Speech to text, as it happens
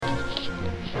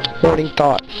Morning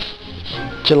Thoughts,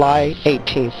 July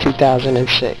 18th,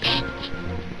 2006.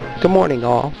 Good morning,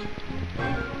 all.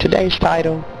 Today's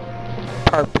title,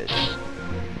 Purpose.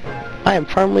 I am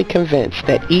firmly convinced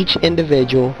that each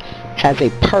individual has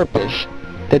a purpose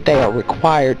that they are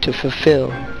required to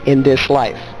fulfill in this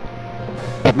life.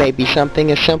 It may be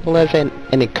something as simple as an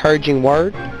encouraging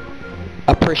word,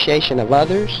 appreciation of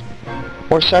others,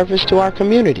 or service to our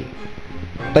community.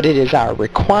 But it is our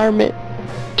requirement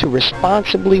to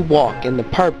responsibly walk in the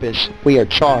purpose we are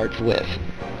charged with,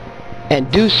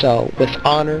 and do so with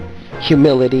honor,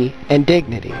 humility, and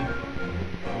dignity.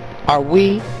 Are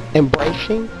we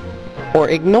embracing or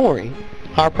ignoring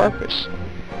our purpose?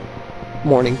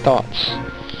 Morning Thoughts.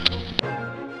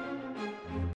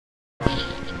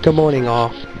 Good morning,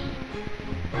 all.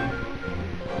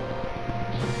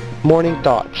 Morning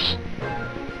Thoughts,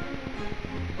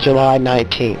 July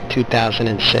 19th,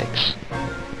 2006.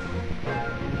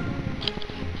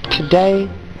 Today,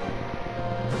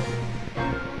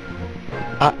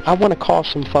 I want to call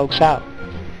some folks out.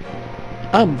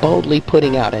 I'm boldly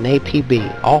putting out an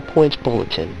APB, All Points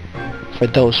Bulletin, for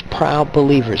those proud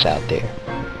believers out there.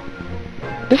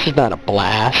 This is not a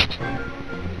blast,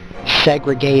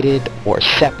 segregated, or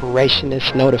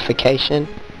separationist notification.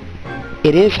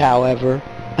 It is, however,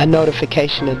 a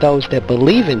notification to those that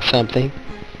believe in something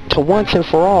to once and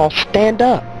for all stand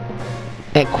up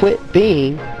and quit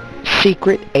being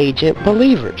secret agent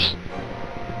believers.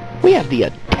 We have the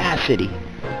audacity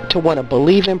to want to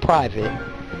believe in private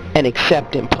and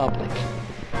accept in public.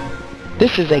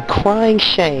 This is a crying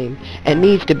shame and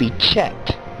needs to be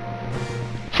checked.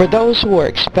 For those who are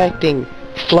expecting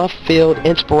fluff-filled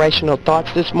inspirational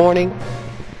thoughts this morning,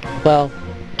 well,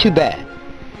 too bad.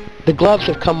 The gloves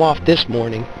have come off this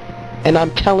morning, and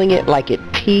I'm telling it like it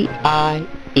T.I.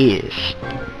 is.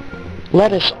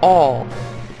 Let us all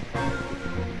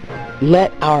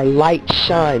let our light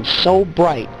shine so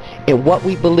bright in what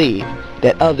we believe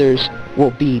that others will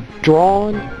be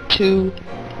drawn to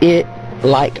it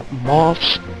like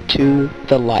moths to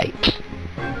the light.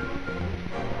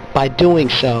 By doing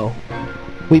so,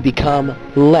 we become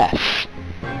less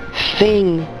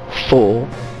thingful,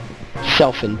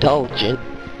 self-indulgent,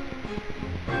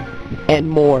 and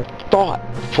more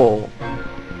thoughtful,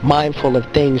 mindful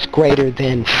of things greater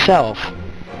than self,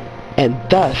 and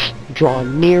thus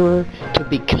drawn nearer to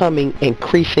becoming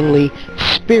increasingly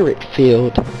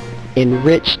spirit-filled,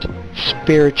 enriched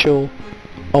spiritual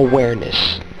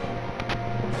awareness.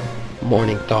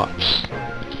 Morning Thoughts.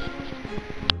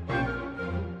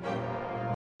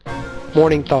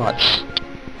 Morning Thoughts,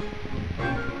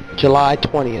 July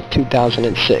 20th,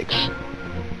 2006.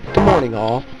 Good morning,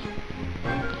 all.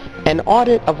 An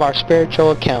audit of our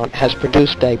spiritual account has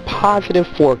produced a positive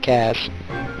forecast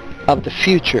of the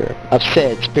future of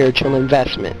said spiritual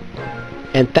investment,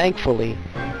 and thankfully,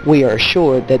 we are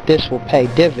assured that this will pay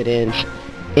dividends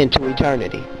into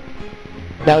eternity.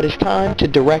 Now it is time to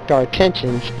direct our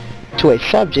attentions to a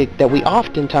subject that we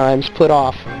oftentimes put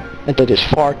off until it is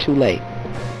far too late.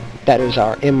 That is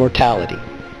our immortality.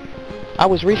 I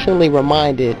was recently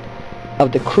reminded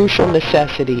of the crucial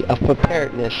necessity of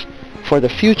preparedness for the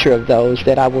future of those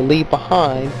that I will leave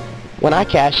behind when I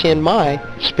cash in my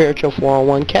spiritual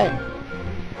 401k.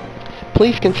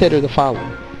 Please consider the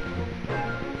following.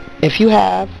 If you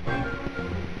have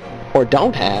or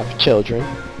don't have children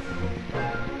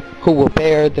who will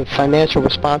bear the financial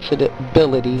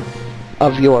responsibility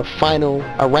of your final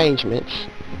arrangements,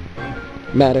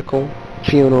 medical,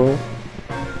 funeral,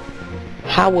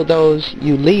 how will those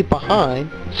you leave behind,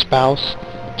 spouse,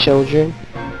 children,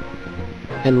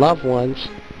 and loved ones,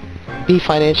 be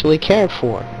financially cared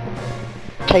for?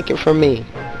 Take it from me,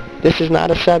 this is not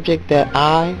a subject that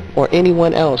I or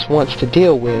anyone else wants to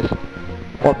deal with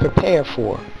or prepare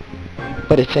for,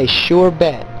 but it's a sure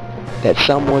bet that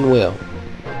someone will.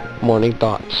 Morning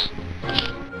Thoughts.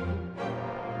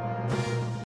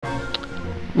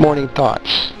 Morning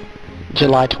Thoughts,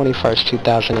 July 21st,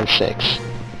 2006.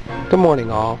 Good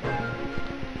morning, all.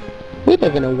 We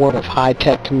live in a world of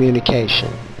high-tech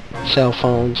communication, cell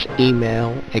phones,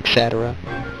 email, etc.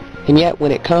 And yet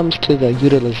when it comes to the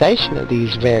utilization of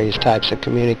these various types of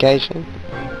communication,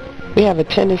 we have a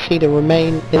tendency to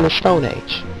remain in the Stone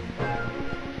Age.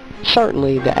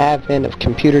 Certainly, the advent of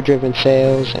computer-driven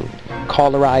sales and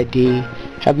caller ID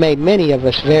have made many of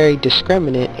us very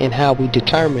discriminate in how we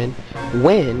determine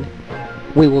when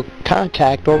we will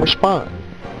contact or respond.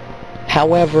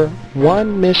 However,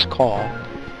 one missed call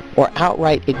or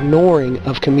outright ignoring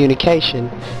of communication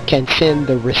can send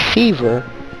the receiver,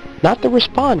 not the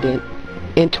respondent,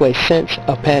 into a sense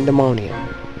of pandemonium.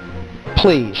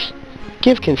 Please,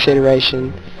 give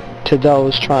consideration to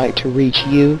those trying to reach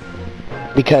you,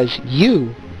 because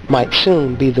you might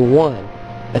soon be the one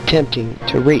attempting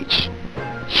to reach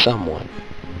someone.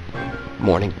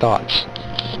 Morning Thoughts.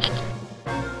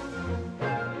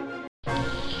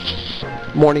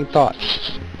 Morning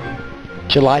Thoughts,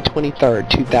 July 23rd,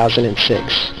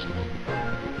 2006.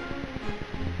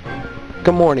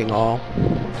 Good morning, all.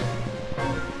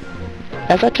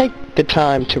 As I take the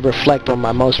time to reflect on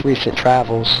my most recent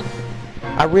travels,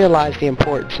 I realize the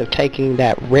importance of taking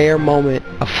that rare moment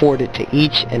afforded to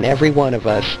each and every one of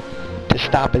us to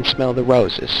stop and smell the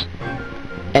roses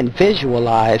and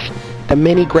visualize the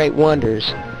many great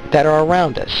wonders that are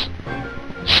around us.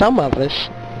 Some of us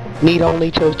need only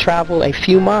to travel a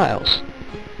few miles,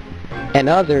 and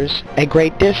others a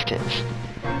great distance.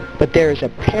 But there is a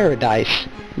paradise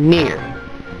nearer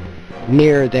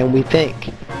than we think,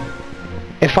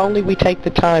 if only we take the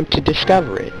time to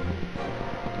discover it.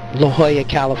 La Jolla,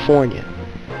 California,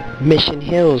 Mission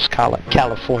Hills,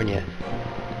 California,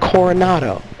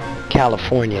 Coronado,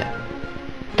 California.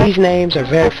 These names are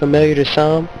very familiar to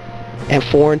some and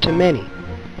foreign to many.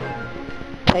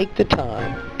 Take the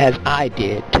time, as I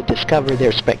did, to discover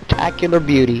their spectacular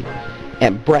beauty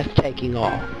and breathtaking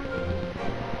awe.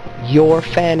 Your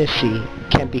fantasy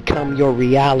can become your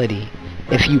reality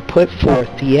if you put forth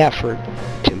the effort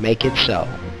to make it so.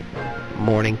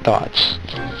 Morning Thoughts.